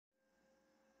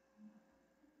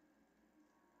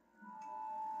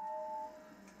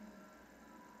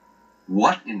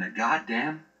What in the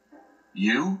goddamn?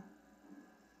 You?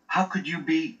 How could you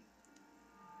be?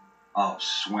 Oh,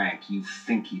 Swank, you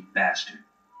finky bastard.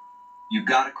 You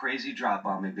got a crazy drop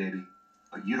on me, baby,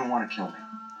 but you don't want to kill me.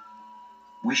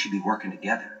 We should be working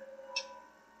together.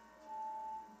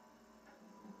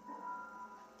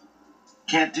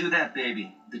 Can't do that,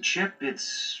 baby. The chip,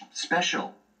 it's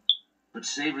special. But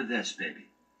savor this, baby.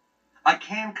 I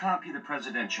can comp you the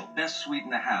presidential, best suite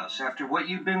in the house. After what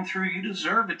you've been through, you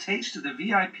deserve a taste of the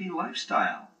VIP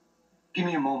lifestyle. Give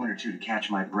me a moment or two to catch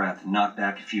my breath and knock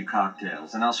back a few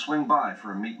cocktails, and I'll swing by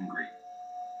for a meet and greet.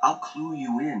 I'll clue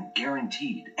you in,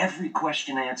 guaranteed. Every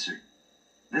question answered.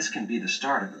 This can be the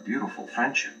start of a beautiful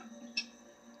friendship.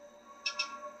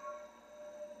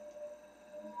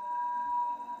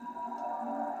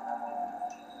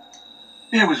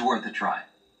 It was worth a try.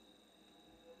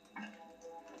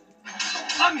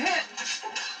 I'm hit!